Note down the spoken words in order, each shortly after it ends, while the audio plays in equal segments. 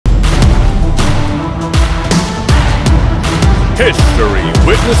History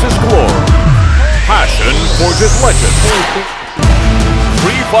witnesses glory. Passion forges legend.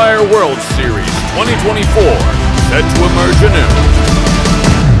 Free Fire World Series 2024 set to emerge anew.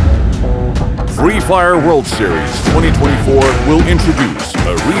 Free Fire World Series 2024 will introduce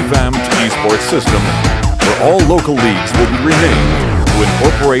a revamped esports system where all local leagues will be renamed to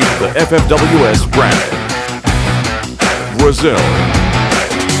incorporate the FFWS brand. Brazil,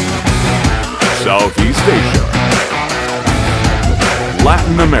 Southeast Asia,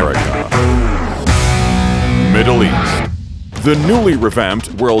 Latin America, Middle East. The newly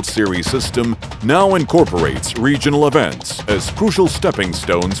revamped World Series system now incorporates regional events as crucial stepping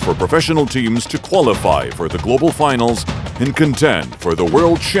stones for professional teams to qualify for the global finals and contend for the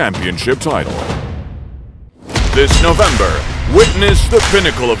World Championship title. This November, witness the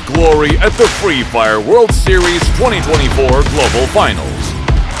pinnacle of glory at the Free Fire World Series 2024 Global Finals.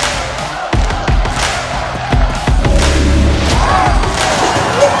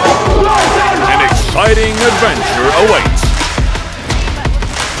 An exciting adventure awaits.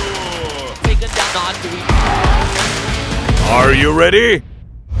 Are you ready?